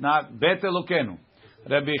 No, it's not. Bet Elokenu.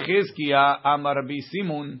 Rabbi Chizkiah Amar Rabbi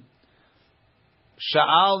Simun.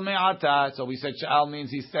 Sha'al me'ata. So we said sha'al means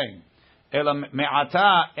he's saying. Ela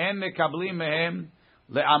me'ata en mekablim mehem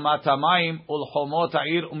le'amat hamayim ulchomot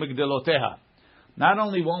ha'ir u'migdeloteha. Not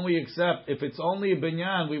only won't we accept, if it's only a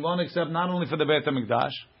binyan, we won't accept not only for the Beit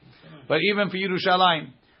HaMikdash, but even for Yerushalayim.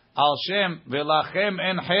 Al Shem velachem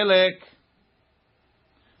en chelek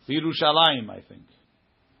Yerushalayim, I think.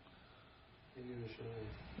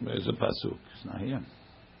 Where's the pasuk? It's not here.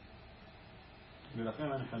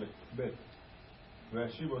 ולכן אין חלק. ב'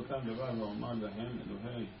 והשיב אותם דבר ואומר להם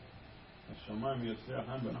אלוהי השמיים יצליח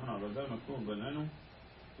הם ואנחנו עבדה מקום בנינו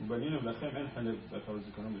ובנינו ולכם אין חלק באחר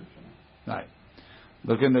הזיכרון בירושלים. Right.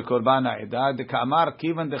 Look in the Korban Ha'edah. The Kamar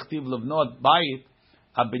Kivan Dechtiv Levnot Bayit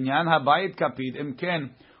Abinyan HaBayit Kapid Imken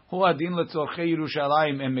Hu Adin LeTzorchei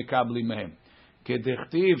Yerushalayim Em Mekabli Mehem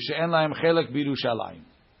Kedechtiv She'en Lahem Chelek BiYerushalayim.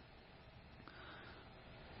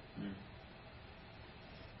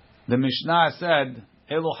 The Mishnah said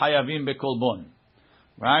Elu Hayavim Bekolbon,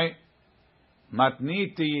 right?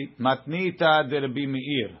 Matnita de Rabbi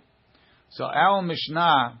Meir. So our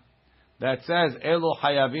Mishnah that says Elu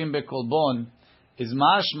Hayavim Bekolbon is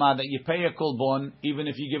mashma that you pay a kolbon even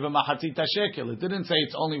if you give a mahatzita shekel. It didn't say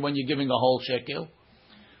it's only when you're giving a whole shekel,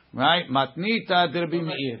 right? Matnita Dirbi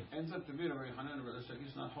Meir.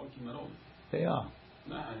 They are.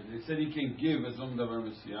 They said he can give as long as davar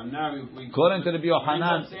mesuyam. Now we according to the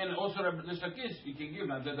Yohanan, saying also Rabbi Lakish he can give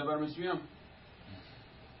not davar mesuyam.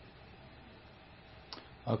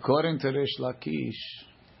 According to Rish Lakish,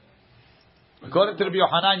 according to the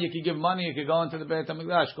Yohanan, you can give money, you can go into the Beit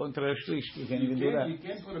HaMikdash. According to Rish Lakish, you can't even do that. You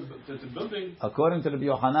can't put the building. According to the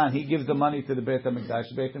Yohanan, he gives the money to the Beit HaMikdash.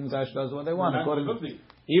 The Beit HaMikdash does what they want.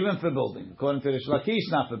 Even for building. According to Rish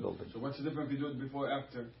Lakish, not for building. So what's the difference if you do it before or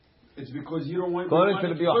after? It's because you don't want according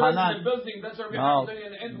to the Yohanan.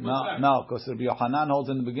 No, because the Yohanan holds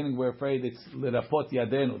in the beginning. We're afraid it's l'rapot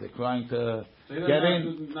yadenu. They're trying to get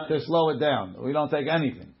in to slow it down. We don't take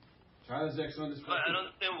anything. But I don't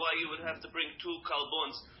understand why you would have to bring two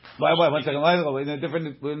kalbons. Wait, 1 second. We're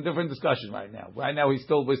in a different discussion right now. Right now, we're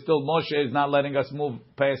still Moshe is not letting us move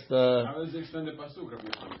past the. How does it explain the pasuk?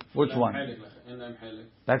 Which one?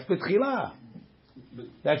 That's betchila.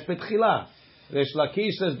 That's betchila. Rish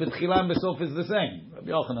Lakish says betchila and besof is the same. Rabbi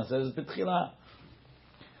Yochanan says betchila.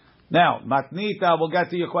 Now, matnita. We'll get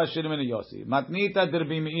to your question in a minute, Yossi. Matnita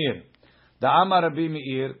Dirbi Meir. The Amar Rabbi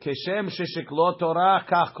Meir, Keshem shesheklo Torah,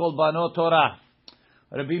 kach kol banot Torah.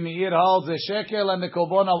 Rabbi Meir holds a shekel and the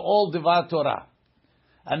kolbon of all divat Torah.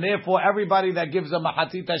 And therefore, everybody that gives a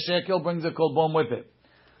mahatzita shekel brings a kolbon with it.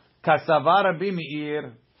 Kasavar Rabbi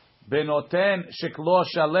Meir, benoten sheklo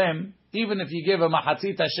shalem, even if you give a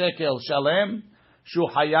mahatzita shekel shalem, shu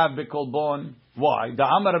hayav bekolbon. Why? The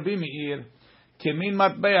Amar Rabbi Meir, kemin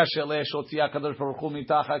matbea shelesh otzi HaKadosh Baruch Hu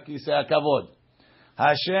mitachat kisei hakavod.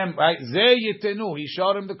 Hashem, right? Ze yitenu. He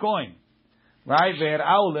showed him the coin, right?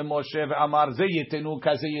 Ve'erau leMoshe ve'amar ze yitenu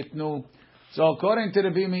kaze yitnu. So according to the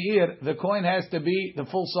Rabbi Meir, the coin has to be the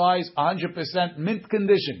full size, 100% mint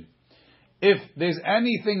condition. If there's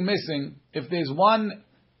anything missing, if there's 1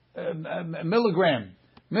 milligram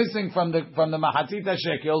missing from the mahatzita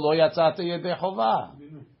shekel, lo yatzata yedei chova,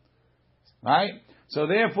 right? So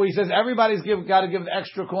therefore, he says everybody's got to give the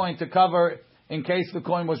extra coin to cover in case the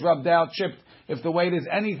coin was rubbed out, chipped. If the weight is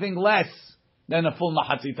anything less than a full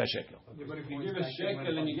mahatzita shekel. But if you give a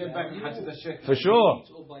shekel and you get back mahatzita shekel. For sure.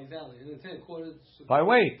 By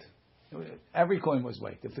weight. Every coin was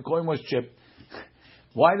weight. If the coin was chipped,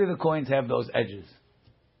 why do the coins have those edges?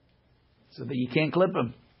 So that you can't clip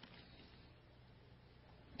them.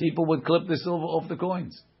 People would clip the silver off the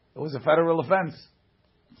coins. It was a federal offense.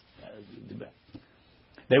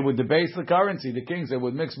 They would debase the currency. The kings, they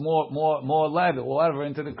would mix more lead or whatever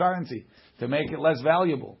into the currency to make it less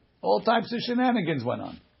valuable. All types of shenanigans went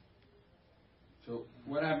on. So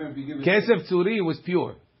what happened if you give a Kesef Tzuri was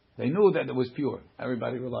pure. They knew that it was pure.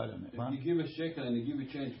 Everybody relied on it. If you give a shekel and they give a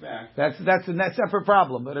change back, that's a separate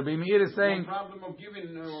problem. But Rabbi Meir is saying no problem of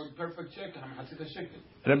giving perfect shekel.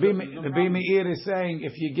 Rabbi Meir is saying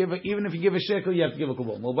even if you give a shekel, you have to give a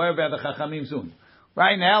kolbon. We'll worry about the Chachamim soon.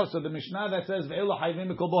 Right now, so the Mishnah that says ve'elu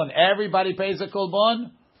hayvim kolbon, everybody pays a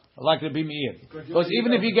kolbon, like Rabbi Meir. Because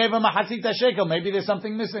even if you gave him a mahatzita shekel, maybe there's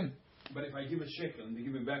something missing. But if I give a shekel and they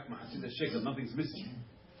give me back mahatzita shekel, nothing's missing.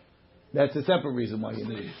 That's a separate reason why you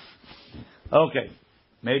need it. Okay,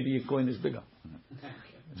 maybe your coin is bigger.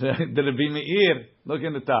 The Rabbi Meir, look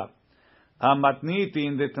in the top. Amatniti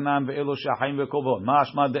in the Tanan ve'elu shachayim bekolbon.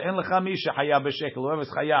 Mashma de'en lecha mi shechayav b'shekel. Whoever's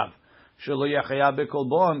chayav, shelo yechayav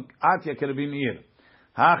bekolbon, at yek Rabbi Meir.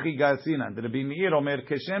 Hachi Garsinan. The Rabbi Meir Omer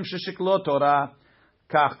Keshem Shesheklo Torah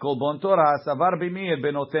Kach Kolbon Torah Savar Rabbi Meir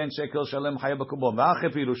Benoten Shekel Shalem Chayav Bekolbon V'ache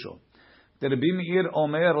Pirusho. The Rabbi Meir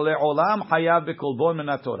Omer Le'olam Chayav Bekolbon Min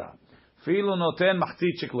HaTorah Filu Noten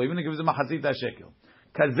Machzit Shekel. Even if he gives a Machzit HaShekel.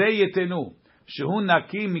 Kazei Yetenu Shehu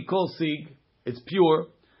Naki Mikol Sig. It's pure.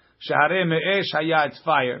 Shahare Me'esh Haya. It's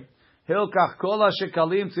fire. Hilkach Kol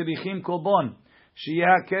HaShekalim Tzirichim Kolbon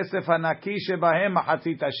Shiyah Kesef HaNaki Shebahem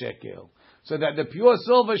Machzit HaShekel. So that the pure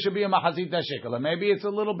silver should be a mahatzita shekel. And maybe it's a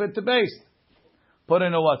little bit debased. Put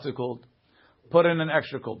in a what's it called? Put in an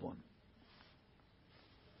extra kolbon.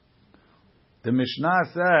 The Mishnah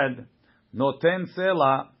said, Noten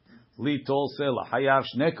sela, litol sela. Hayav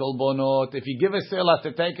shne kolbonot. If you give a sela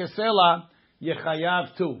to take a sela, you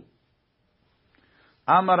chayav 2.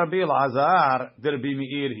 Amar Rabbi Elazar, Rabbi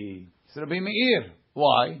Meir. It's Rabbi Meir.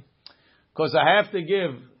 Why? Because I have to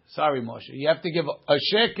give, sorry Moshe, you have to give a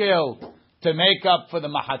shekel to make up for the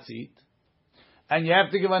mahatzit, and you have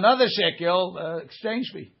to give another shekel exchange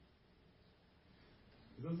fee.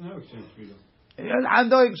 It doesn't have exchange fee though. And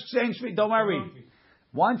no exchange fee, don't worry.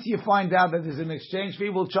 Once you find out that there's an exchange fee,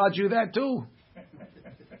 we'll charge you that too.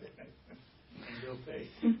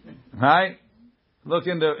 Right? Look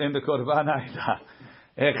in the Korban Aida.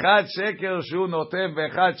 Echad shekel shu notev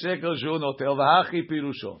ve'echad shekel shu notel v'hachi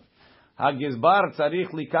pirusho. הגזבר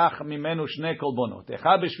צריך לקח ממנו שני קורבנות.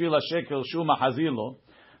 אחד בשביל השקל שהוא מחזיר לו,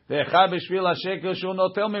 ואחד בשביל השקל שהוא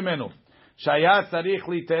נוטל ממנו. שהיה צריך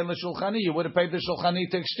ליתן לשולחני. You would have paid the shulchani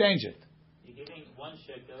to exchange it. You're giving 1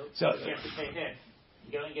 shekel, So, you have to pay half.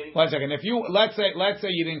 You're getting 1 second. If you let's say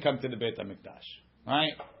you didn't come to the Beit HaMikdash,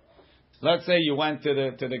 right? Let's say you went to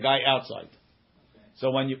the guy outside.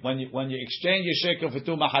 So when you exchange your shekel for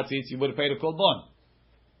 2 mahatzitz, you would have paid a kolbon.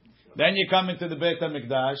 Then you come into the Beit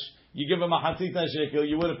HaMikdash, you give him a mahatzitz shekel,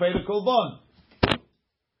 you would have paid a kolbon.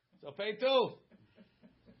 So pay 2.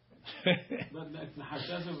 But that's the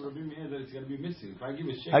hashas of Rabbi Meir that it's going to be missing. If I give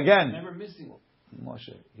a shekel, Again. it's never missing.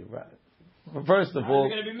 Moshe, you're right. Well, first of all,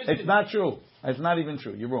 it's not true. It's not even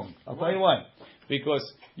true. You're wrong. I'll tell you why. Because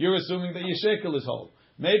you're assuming that your shekel is whole.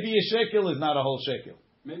 Maybe your shekel is not a whole shekel.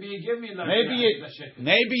 Maybe you give me another shekel.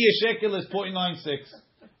 Maybe your shekel is 0.96,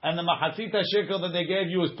 and the mahatzita shekel that they gave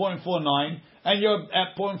you is 0.49, and you're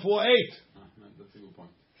at 0.48. That's a good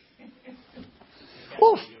point.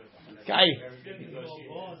 Oof. Guy. That's a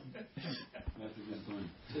good point.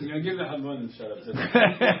 So you're going to give the halbon and shut up.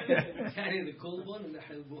 Carry the kolbon and the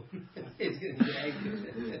halbon. Doesn't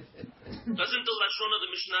the Lashon of the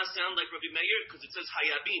Mishnah sound like Rabbi Meir? Because it says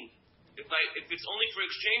hayabin. If it's only for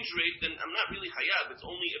exchange rate, then I'm not really hayab. It's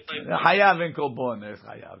only if I Hayav and kolbon. There's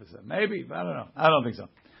hayav. Maybe. I don't know. I don't think so.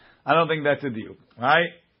 I don't think that's a deal. Right?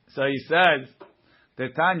 So he says,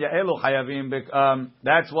 Tetanya elu hayavim.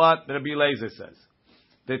 That's what Rabbi Eliezer says.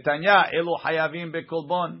 Tetanya elu hayavim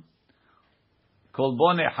bekolbon.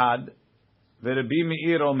 Kolbon echad. Ve'Rabbi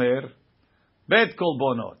Meir omer. Bet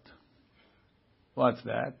kolbonot. What's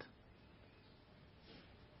that?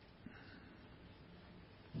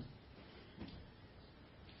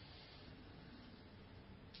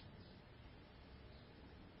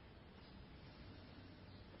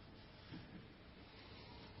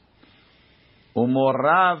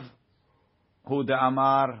 Umorav hu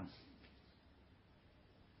de'amar.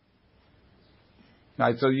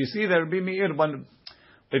 Right, so you see that Rabbi Meir,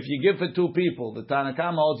 if you give for 2 people, the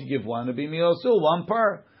Tanakama holds you give 1, Rabbi Meir also 1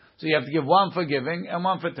 per. So you have to give 1 for giving and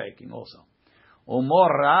 1 for taking also.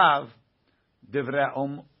 Umorav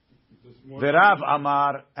V'Rav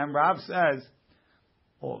Amar, and Rav says,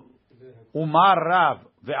 Umar Rav,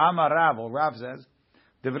 Ve'amar Rav, or Rav says,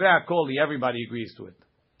 Divrei HaKoli, everybody agrees to it.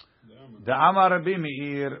 The Amar Rabbi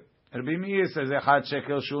Meir says, Echad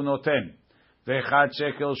shekel shu noten, Ve'echad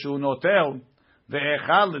shekel shu notel,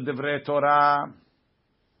 Ve'echad l'divrei Torah,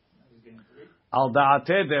 Al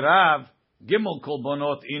da'ateh de Rav, Gimel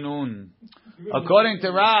kolbonot inun. According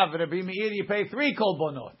to Rav, Rabbi Meir, you pay 3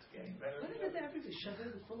 kolbonot.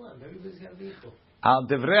 Al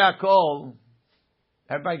divrei HaKol,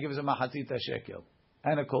 everybody gives a mahatzita shekel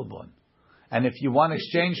and a kolbon. And if you want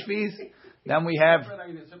exchange fees, then we have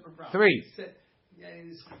 3.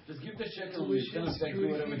 Just give the shekel. We're going to take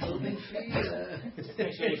whatever it's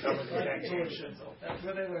Make sure you cover the exact change. That's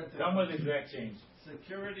where they went to. Come with the exact change.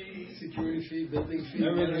 Security fee, building fee.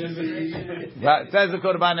 Right, says the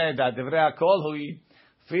Korban Edah, Divrei HaKol hui,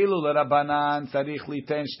 Filu l'Rabanan tzarich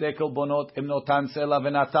liten 2 kolbonot im notan sela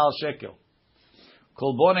v'natal shekel.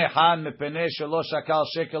 Kolbon echad mepeneh shelo shakal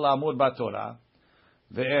shekel amur batorah,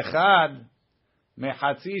 ve'echad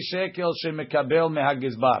mechatzi shekel shemekabel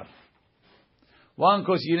mehagizbar. 1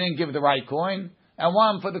 because you didn't give the right coin, and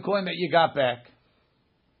 1 for the coin that you got back.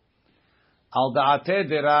 Al da'ateh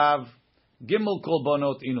de Rav, Gimel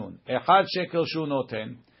kolbonot inun. Echad shekel shu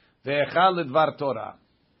noten, ve'echad ledvar Torah.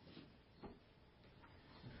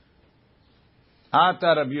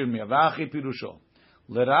 Ata Rabbi Yirmiyah, v'achi pirusho.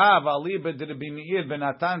 L'Rav ali b'Rabbi Meir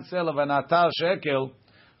v'natan sela v'natal shekel,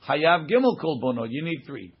 hayav gimel kolbonot. You need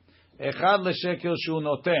 3. Echad l'shekel shu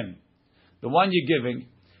noten. The one you're giving,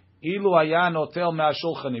 ilu haya notel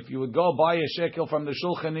me'ashulchan. If you would go buy a shekel from the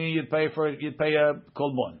shulchani, you'd pay a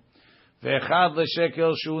kolbon. Ve'echad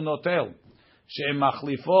l'shekel shu notel. She'em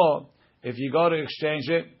machlifo, if you go to exchange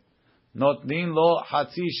it, notnin lo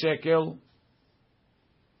hatzi shekel.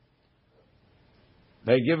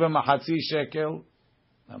 They give him a hatzi shekel.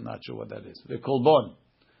 I'm not sure what that is. Ve'kolbon.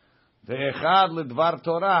 Ve'echad l'dvar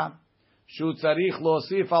Torah, shu tzarich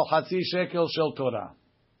lo'osif al hatzi shekel shel Torah.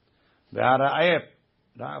 Ve'hara'ef.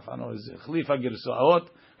 Ra'af ano is chlif ha'girsaot,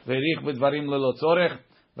 ve'rich b'dvarim lelo tzorech,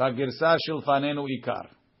 ve'ha'girsa shel fanenu ikar.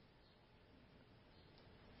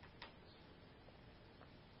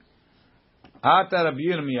 Ata Rabbi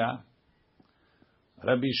Yirmiyah,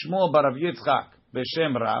 Rabbi Shmuel bar Rav Yitzchak,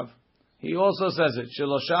 Beshem Rav, he also says it,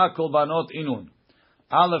 Shelosha kolbanot inun,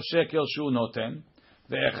 Aleph shekel shu noten,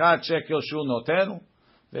 ve'echad shekel shu noten,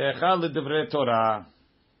 Ve'echal l'divrei Torah.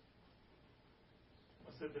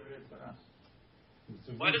 What's the difference?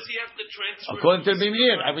 Why does he have to transfer? According to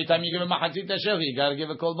Bimir, every time you give a machatzit shekel, you got to give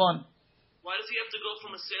a kolbon. Why does he have to go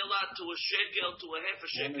from a selat to a shekel to a half a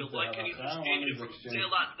shekel? Why can't he just change it from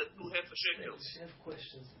selat to half a shekel? I have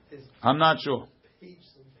questions. There's I'm not sure.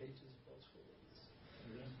 pages and pages of books for this.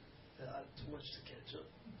 Too much to catch up.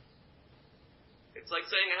 It's like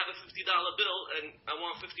saying I have a $50 bill and I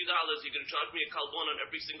want $50. You're going to charge me a kalbon on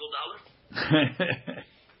every single dollar?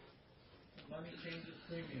 Money changes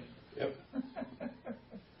premium. Yep.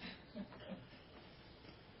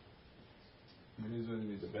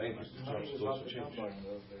 The bank used to charge those for change.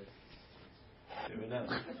 Even now.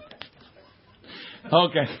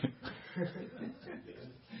 Okay.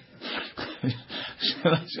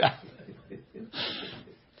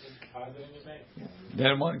 They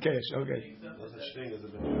don't want cash. Okay. No such thing as a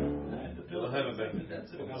bank. They don't have a bank.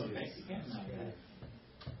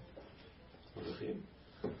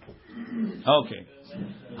 Okay.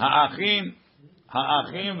 Ha'achim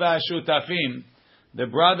v'ashutafim, the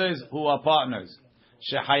brothers who are partners,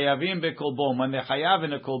 shehayavim bekolbon, when they hayav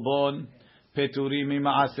in a kolbon, peturim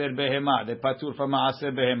mima'aser behema, they patur from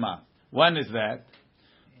ma'aser behema. When is that?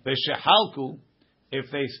 Beshehalku, if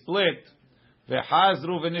they split,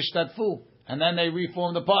 v'hazru v'nishtatfu, and then they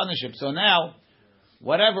reform the partnership. So now,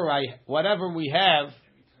 whatever we have,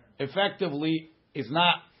 effectively is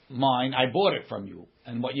not mine. I bought it from you,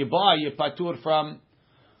 and what you buy, you patur from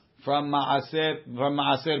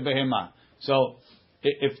ma'aser behema. So,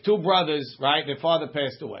 if two brothers, right, their father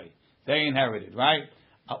passed away, they inherited, right?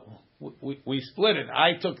 We split it.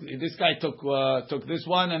 This guy took this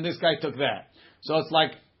one, and this guy took that. So it's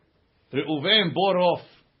like Reuven bought off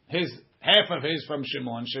half of his from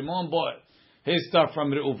Shimon. Shimon bought his stuff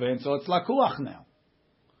from Reuven. So it's lakuach now.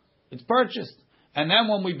 It's purchased. And then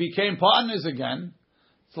when we became partners again,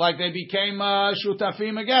 it's like they became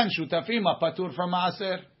shutafim again. Shutafim patur from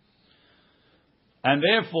maaser. And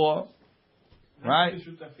therefore, right?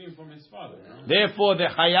 From his father, no? Therefore, the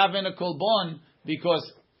chayav in a kolbon,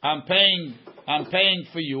 because I'm paying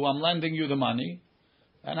for you, I'm lending you the money,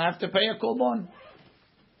 and I have to pay a kolbon.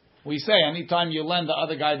 We say anytime you lend the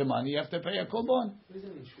other guy the money, you have to pay a kolbon. What does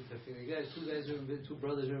that mean, shutafim? Two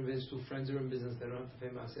brothers are in business, two friends are in business. They don't have to pay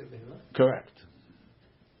maaser behema. Correct.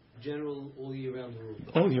 General all year round rule.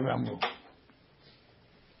 All year round rule.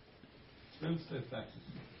 Still state taxes.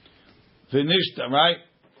 Finished, right?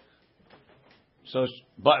 So,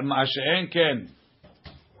 but ma'ashe'en ken.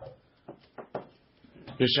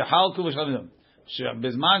 B'shehalku v'shalim.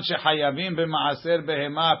 B'zman shehayavim b'ma'aser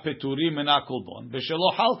behema peturim min ha'kolbon.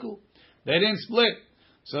 B'shelo halku. They didn't split.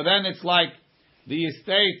 So then it's like the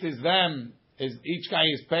estate is them. Each guy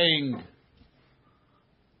is paying.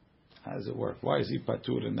 How does it work? Why is he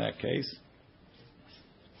patur in that case?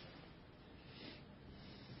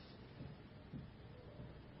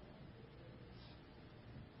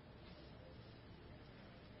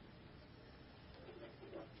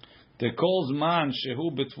 The calls man shehu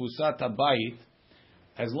betfusat habayit.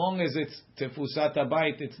 As long as it's tefusat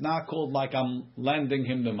habayit, it's not called like I'm lending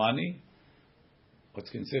him the money. It's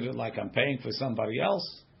considered like I'm paying for somebody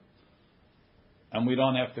else, and we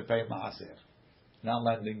don't have to pay maaser. Not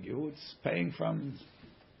lending you; it's paying from.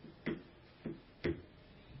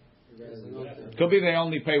 Could be they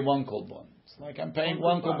only pay one kolbon. It's like I'm paying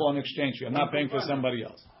one kolbon exchange fee. I'm not paying for somebody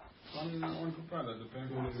else.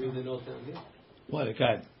 What a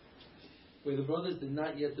guy. Where the brothers did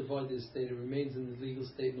not yet divide the estate, it remains in the legal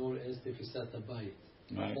state known as tefisat habayit,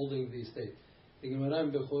 holding the estate. The Gemara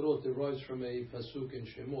in Bechorot derives from a pasuk in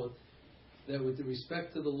Shemot that, with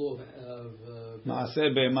respect to the law of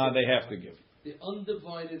Maaser behema, they have to give. The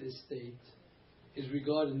undivided estate is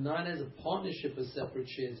regarded not as a partnership of separate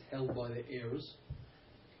shares held by the heirs,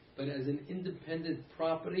 but as an independent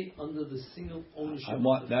property under the single ownership. I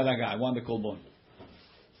want that. I want the kolbon.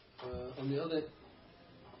 On the other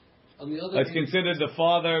It's hand, considered the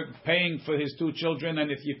father paying for his two children, and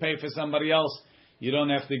if you pay for somebody else, you don't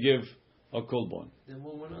have to give a kolbon. then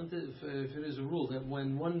if it is a rule that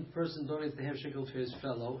when one person donates the half shekel to his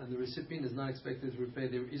fellow and the recipient is not expected to repay,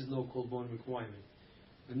 there is no kolbon requirement.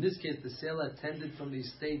 In this case, the sale attended from the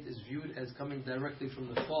estate is viewed as coming directly from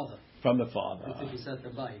the father. From the father. So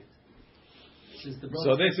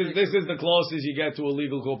this is the closest you get to a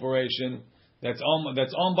legal corporation that's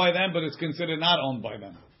owned by them, but it's considered not owned by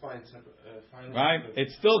them. Right?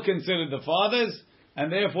 It's still considered the father's,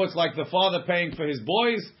 and therefore it's like the father paying for his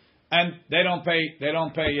boys, and they don't pay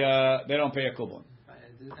a kolbon.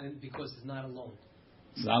 And because it's not a loan.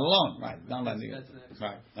 It's not a loan, right? Not lending it.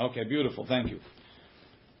 Right. Okay, beautiful. Thank you.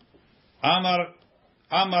 Amar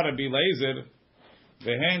Rabbi Eliezer,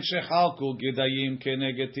 Vehen shechalku gidayim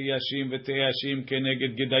keneged tiyashim v'tiyashim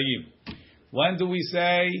keneged gidayim. When do we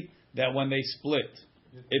say that when they split,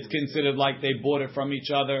 it's considered like they bought it from each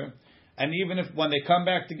other? And even if when they come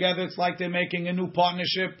back together, it's like they're making a new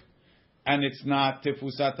partnership, and it's not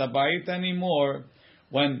tifusat habayit anymore.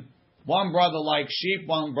 When one brother likes sheep,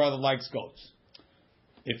 one brother likes goats.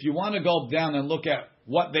 If you want to go down and look at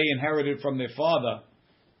what they inherited from their father,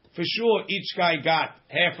 for sure each guy got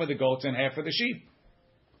half of the goats and half of the sheep.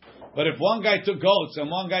 But if one guy took goats and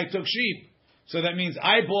one guy took sheep, so that means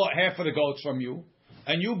I bought half of the goats from you,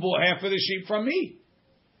 and you bought half of the sheep from me.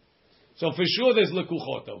 So for sure there's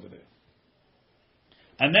lekuchot over there.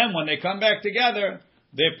 And then when they come back together,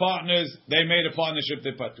 they're partners, they made a partnership,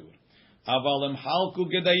 they patur. Avalim halku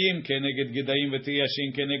gedayim keneged gedayim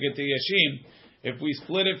v'tiyashim keneged tiyashim. If we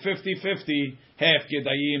split it 50-50, half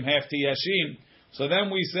gedayim, half tiyashim, so then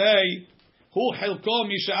we say, Hu hilko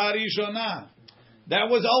misha'ari shonah. That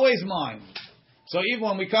was always mine. So even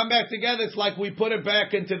when we come back together, it's like we put it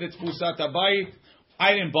back into the tfusat habayit.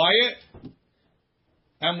 I didn't buy it,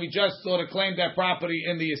 and we just sort of claimed that property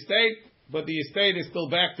in the estate, but the estate is still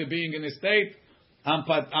back to being an estate. I'm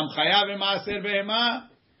chayav ma'aser behema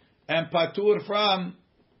and patur from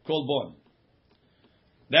kolbon.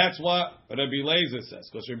 That's what Rabbi Eliezer says,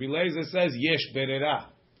 because Rabbi Eliezer says yesh berera.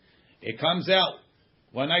 It comes out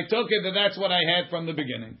when I took it that that's what I had from the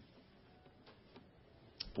beginning.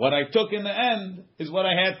 What I took in the end is what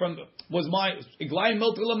I had was my iglai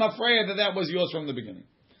miltila mafreya, that was yours from the beginning.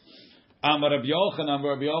 Amar Rabbi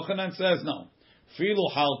Yochanan says no. Filu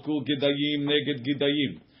halku gidayim neged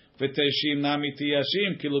gidayim v'teshim nami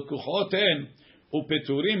tiyashim kilukuchoten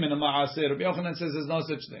upeturim min ma'aser. Rabbi Yochanan says there's no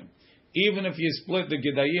such thing. Even if you split the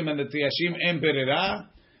gidayim and the tiyashim en berera,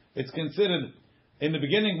 it's considered. In the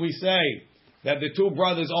beginning we say that the two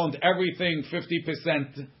brothers owned everything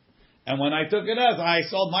 50%. And when I took it as, I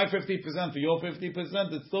sold my 50% for your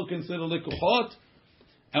 50%, it's still considered likuchot.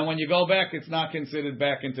 And when you go back, it's not considered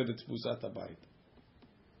back into the tfusat habayit.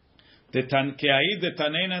 Ke'ayid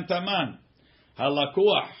detanein and taman.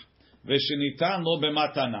 Halakuach v'shenitan lo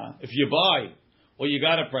b'matana. If you buy, or you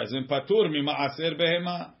got a present, patur mima'aser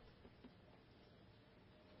behema.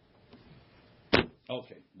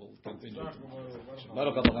 Okay, we'll continue.